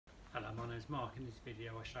my name's Mark. In this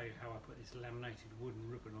video I show you how I put this laminated wooden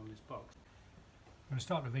ribbon on this box. I'm going to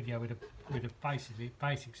start the video with the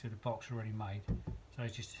basics of the box already made. So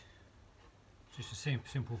it's just a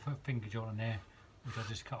simple finger joint on there, which I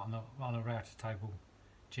just cut on a router table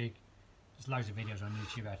jig. There's loads of videos on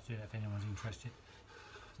YouTube how to do that if anyone's interested.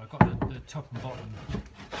 So I've got the top and bottom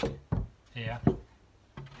here.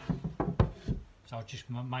 So I'll just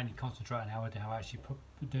mainly concentrate on how I actually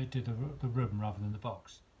do the ribbon rather than the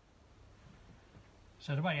box.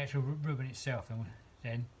 So to make the actual ribbon itself,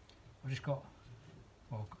 then I've just got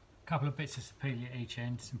a couple of bits of sapele at each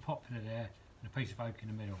end, some poplar there, and a piece of oak in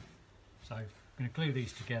the middle. So I'm going to glue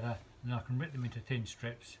these together, and then I can rip them into thin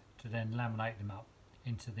strips to then laminate them up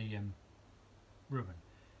into the ribbon.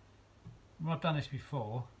 When I've done this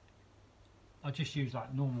before, I just use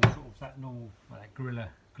like normal like Gorilla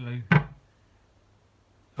glue.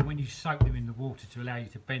 And when you soak them in the water to allow you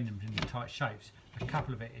to bend them into tight shapes, a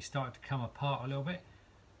couple of it is starting to come apart a little bit.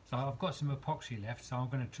 So I've got some epoxy left, so I'm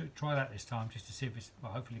going to try that this time just to see if it's,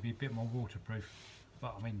 well, hopefully be a bit more waterproof.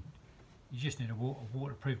 But I mean, you just need a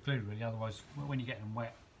waterproof glue really, otherwise when you get them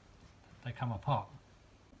wet, they come apart.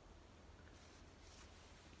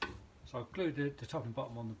 So I've glued the top and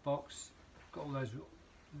bottom on the box, got all those,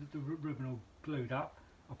 the ribbon all glued up.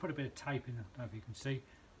 I'll put a bit of tape in, I don't know if you can see,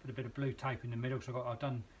 put a bit of blue tape in the middle, so I've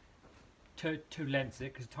done two lengths of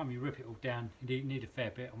it, because the time you rip it all down you need a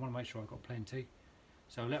fair bit. I want to make sure I've got plenty.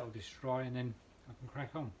 So I'll let all this dry and then I can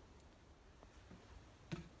crack on.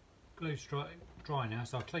 Glue's dry now,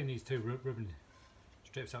 so I'll clean these two ribbon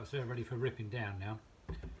strips up so they're ready for ripping down now.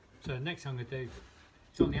 So the next thing I'm going to do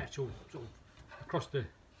is on the actual sort of across the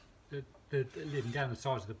lid and down the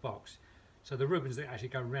sides of the box. So the ribbons that actually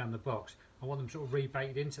go around the box, I want them sort of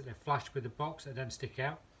rebated in so they're flush with the box, they don't stick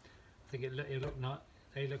out. I think it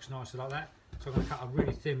looks nicer like that. So I'm going to cut a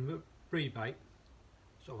really thin rebate,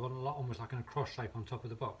 sort of almost like in a cross shape on top of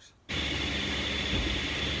the box.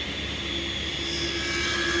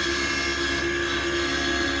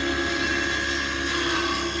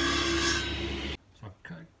 So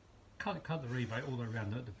I've cut the rebate all the way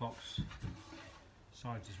around the box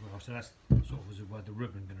sides as well. So that's sort of where the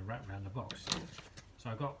ribbon going to wrap around the box. So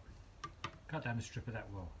I've cut down a strip of that,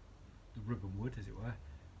 the ribbon wood as it were.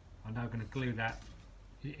 I'm now going to glue that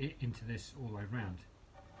into this all the way around.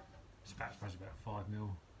 It's about 5mm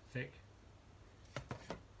thick.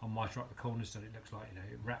 I'll mitre up the corners so it looks like, you know,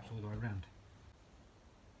 it wraps all the way around.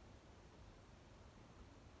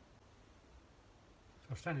 So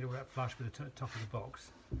I've standed all that flush with the top of the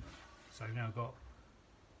box. So now I've got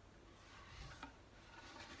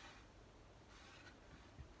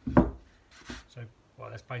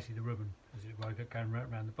that's basically the ribbon as it were going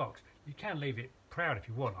around the box. You can leave it proud if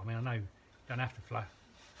you want. I mean, I know you don't have to flush.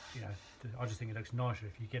 You know, I just think it looks nicer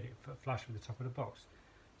if you get it flush with the top of the box.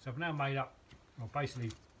 So I've now made up, well,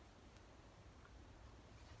 basically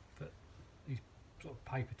these sort of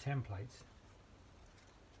paper templates.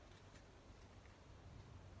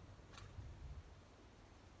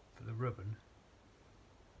 For the ribbon,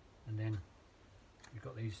 and then you've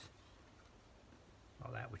got these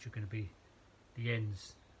like that, which are going to be the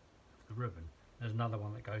ends of the ribbon. There's another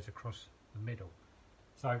one that goes across the middle.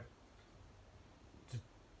 So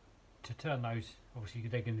to turn those, obviously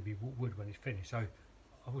they're going to be wood when it's finished. So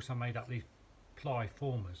I've also made up these ply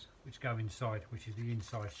formers which go inside, which is the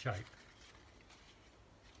inside shape.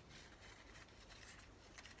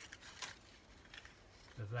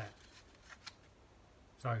 Of that.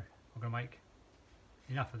 So I'm going to make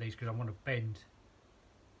enough of these because I want to bend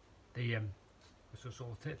the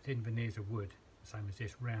sort of thin veneers of wood, the same as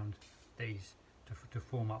this, round these to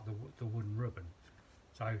form up the wooden ribbon.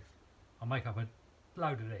 So I'll make up a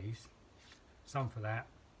load of these, some for that.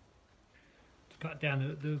 To cut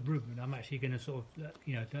down the ribbon, I'm actually going to sort of,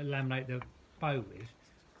 you know, to laminate the bow with.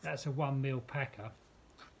 That's a 1mm packer,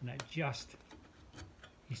 and that just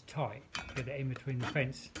is tight. Get it in between the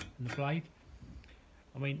fence and the blade.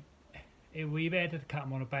 I mean, it would be better to cut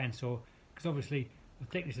them on a bandsaw because obviously the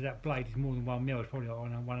thickness of that blade is more than 1mm. It's probably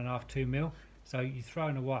on 1.5 to 2mm. So you're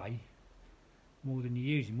throwing away more than you're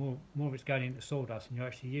using. More of it's going into sawdust than you're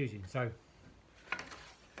actually using. So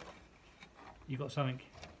you've got something,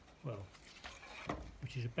 well,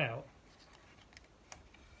 which is about,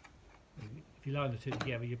 if you load the two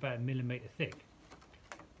together, you're about 1mm thick,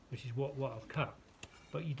 which is what I've cut.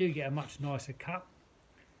 But you do get a much nicer cut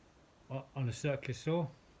on a circular saw,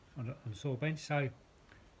 on a saw bench. So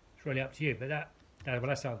it's really up to you. But well,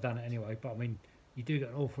 that's how I've done it anyway. But I mean, you do get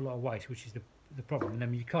an awful lot of waste, which is the problem. And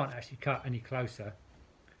then you can't actually cut any closer.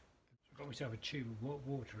 So I've got myself a tube of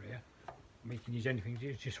water here. I mean, you can use anything.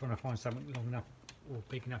 You just want to find something long enough or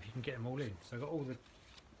big enough you can get them all in. So I've got all the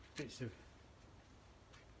bits of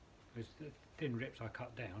those thin rips I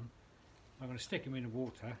cut down. I'm going to stick them in the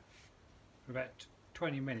water for about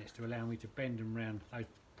 20 minutes to allow me to bend them around those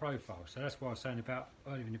profiles. So that's why I was saying about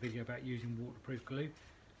earlier in the video about using waterproof glue,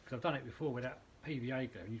 because I've done it before with that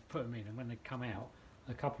PVA glue, and you put them in, and when they come out,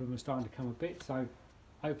 a couple of them are starting to come a bit. So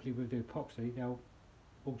hopefully with the epoxy, they'll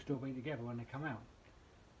all still be together when they come out.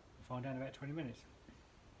 We'll find out in about 20 minutes.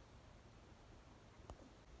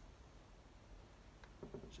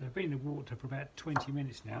 So they've been in the water for about 20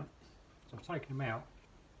 minutes now. So I've taken them out.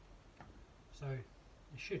 So it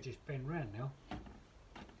should just bend round now. I've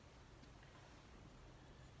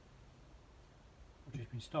just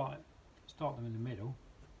been start them in the middle.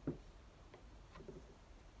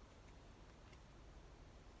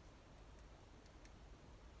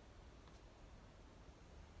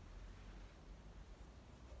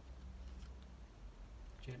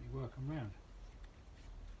 Gently work them round.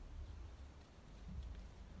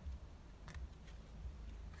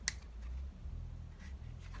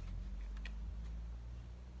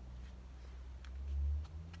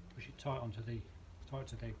 Push it tight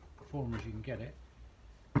to the form as you can get it.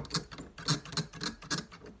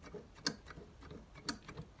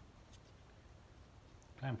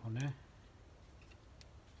 Clamp on there.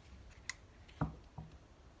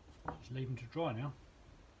 Just leave them to dry now.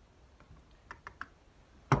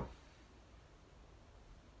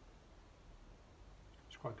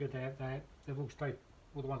 It's quite good. They've all stayed.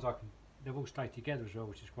 All the ones they've all stayed together as well,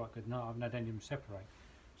 which is quite good. No, I haven't had any of them separate,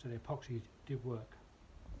 so the epoxy did work.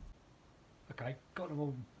 Okay, got them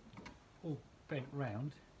all bent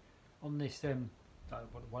round on this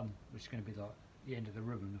one which is going to be like the end of the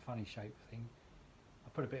ribbon, the funny shape thing. I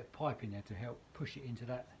put a bit of pipe in there to help push it into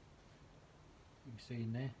that. You can see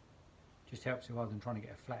in there, just helps it rather than trying to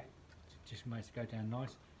get a flat. It just makes it go down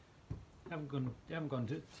nice. They haven't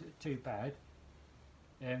gone too bad.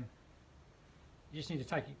 You just need to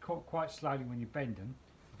take it quite slowly when you bend them.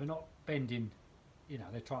 If they're not bending, you know,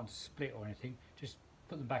 they're trying to split or anything, just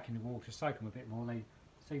put them back in the water, soak them a bit more, and they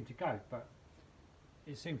seem to go. But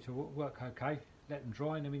it seemed to work okay. Let them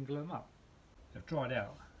dry and then we can glue them up. They've dried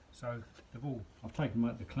out, so I've taken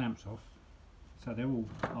the clamps off, so they all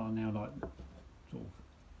are now like sort of,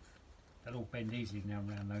 they'll all bend easily now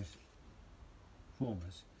around those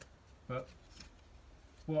formers. But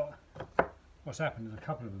what's happened with a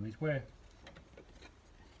couple of them is where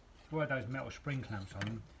those metal spring clamps on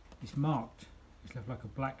them, it's marked. It's left like a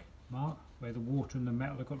black mark where the water and the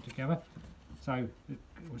metal have got together. So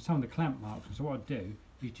with some of the clamp marks, so what I do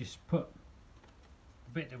is just put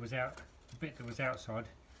the bit that was outside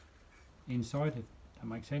inside, if that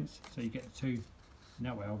makes sense. So you get the two, and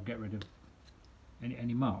that way I'll get rid of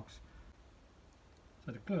any marks.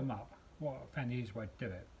 So to glue them up, what I found the easiest way to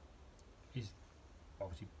do it is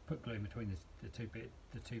obviously put glue in between the two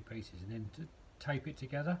pieces, and then to tape it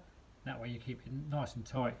together. That way you keep it nice and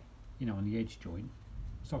tight, you know, on the edge joint.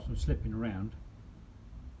 Stops them slipping around.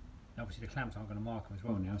 Obviously the clamps aren't going to mark them as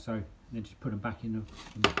well now, so then just put them back in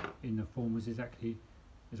the formers exactly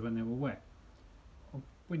as when they were wet.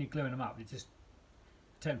 When you're gluing them up, it's just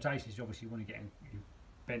the temptation is obviously you want to get you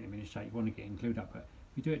bent them in a shape, you want to get them glued up, but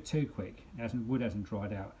if you do it too quick, wood hasn't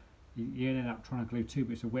dried out, you end up trying to glue two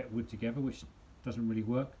bits of wet wood together, which doesn't really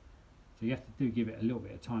work. So you have to give it a little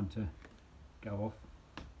bit of time to go off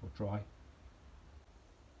or dry.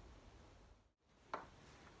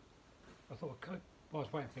 I thought while I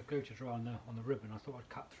was waiting for the glue to dry on the ribbon, I thought I'd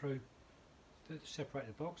cut through to separate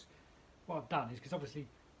the box. What I've done is, because obviously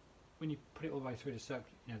when you put it all the way through the circle,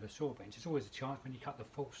 you know, the saw bench, there's always a chance when you cut the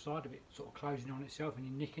false side of it sort of closing on itself and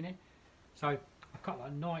you're nicking it. So I've cut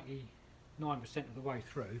like 99% of the way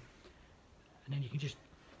through, and then you can just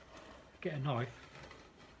get a knife,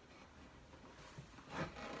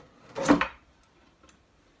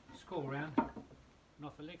 score around, and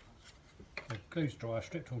off the lid. The glue's dry. I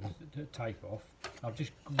stripped all the tape off. I've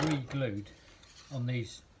just re-glued on the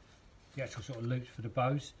actual sort of loops for the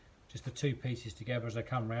bows, just the two pieces together as they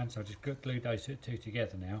come round. So I just glued those two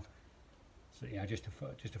together now. So yeah, just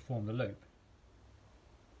to form the loop.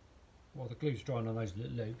 While the glue's drying on those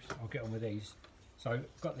loops, I'll get on with these. So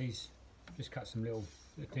I've got these. Just cut some little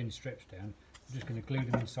thin strips down. I'm just going to glue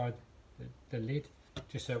them inside the lid,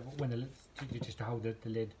 just so when just to hold the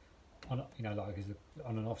lid on, you know, like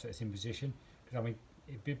on and off so it's in position. Because I mean,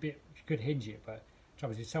 it'd be a bit, you could hinge it, but the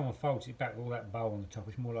trouble is if someone folds it back with all that bow on the top,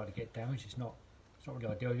 it's more likely to get damaged. It's not really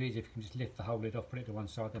ideal. It is if you can just lift the whole lid off, put it to one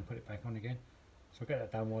side, then put it back on again. So I'll get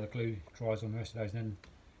that done while the glue dries on the rest of those, and then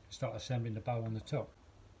start assembling the bow on the top.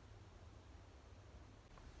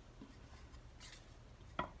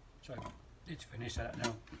 So it's finished. So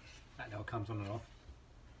that now comes on and off.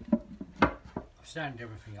 I've sanded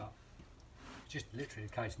everything up. It's just literally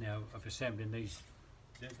the case now of assembling these,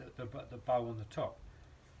 the bow on the top.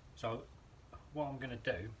 So what I'm going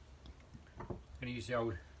to do, I'm going to use the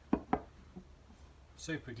old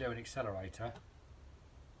super glue and accelerator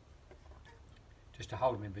just to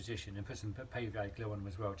hold them in position, and put some PVA glue on them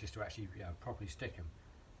as well, just to actually properly stick them.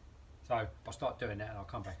 So I'll start doing that and I'll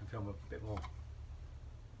come back and film a bit more.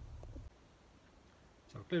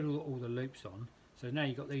 So I've glued all the loops on. So now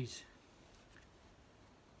you've got these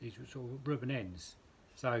sort of ribbon ends.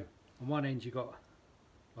 So on one end you've got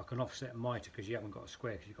like an offset mitre, because you haven't got a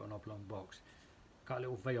square because you've got an oblong box. Got a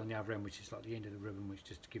little V on the other end, which is like the end of the ribbon, which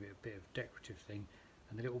just to give it a bit of decorative thing,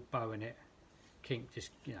 and the little bow in it, kink,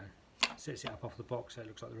 just sets it up off the box so it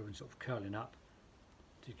looks like the ribbon sort of curling up.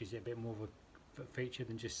 Just gives it a bit more of a feature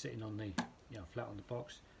than just sitting on the flat on the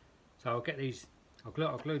box. So I'll get these, I'll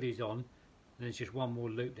glue these on, and there's just one more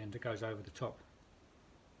loop then that goes over the top.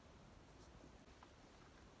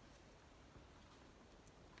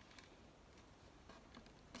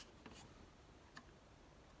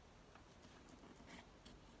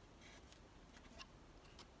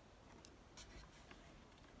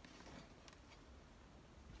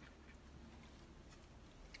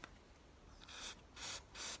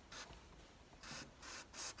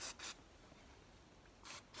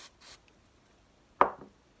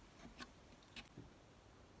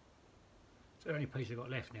 So the only piece I've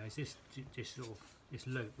got left now is this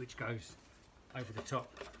loop which goes over the top,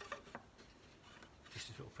 just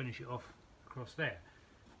to sort of finish it off across there.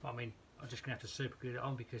 But I mean, I'm just going to have to super glue it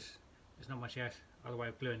on, because there's not much else other way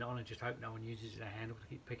of gluing it on, and just hope no one uses their handle to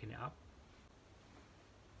keep picking it up.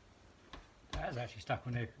 That has actually stuck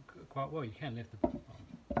on there quite well. You can lift the,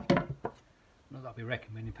 not that I'll be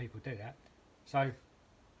recommending people do that. So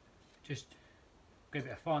just give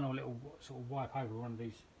it a final little sort of wipe over one of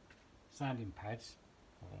these sanding pads.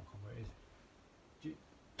 I don't know where it is.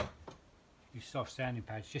 Use soft sanding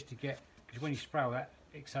pads just to get, because when you spray all that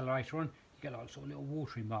accelerator on, you get like sort of little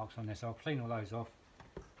watery marks on there. So I'll clean all those off,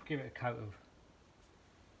 give it a coat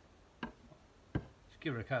of, just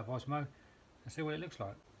give it a coat of Osmo, and see what it looks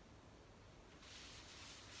like.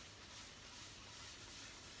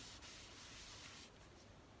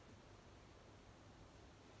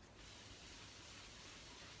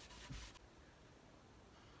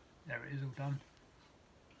 There it is, all done.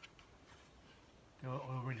 It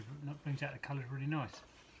already brings out the colours really nice.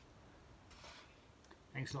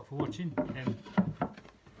 Thanks a lot for watching, and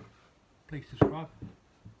please subscribe.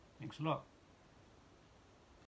 Thanks a lot.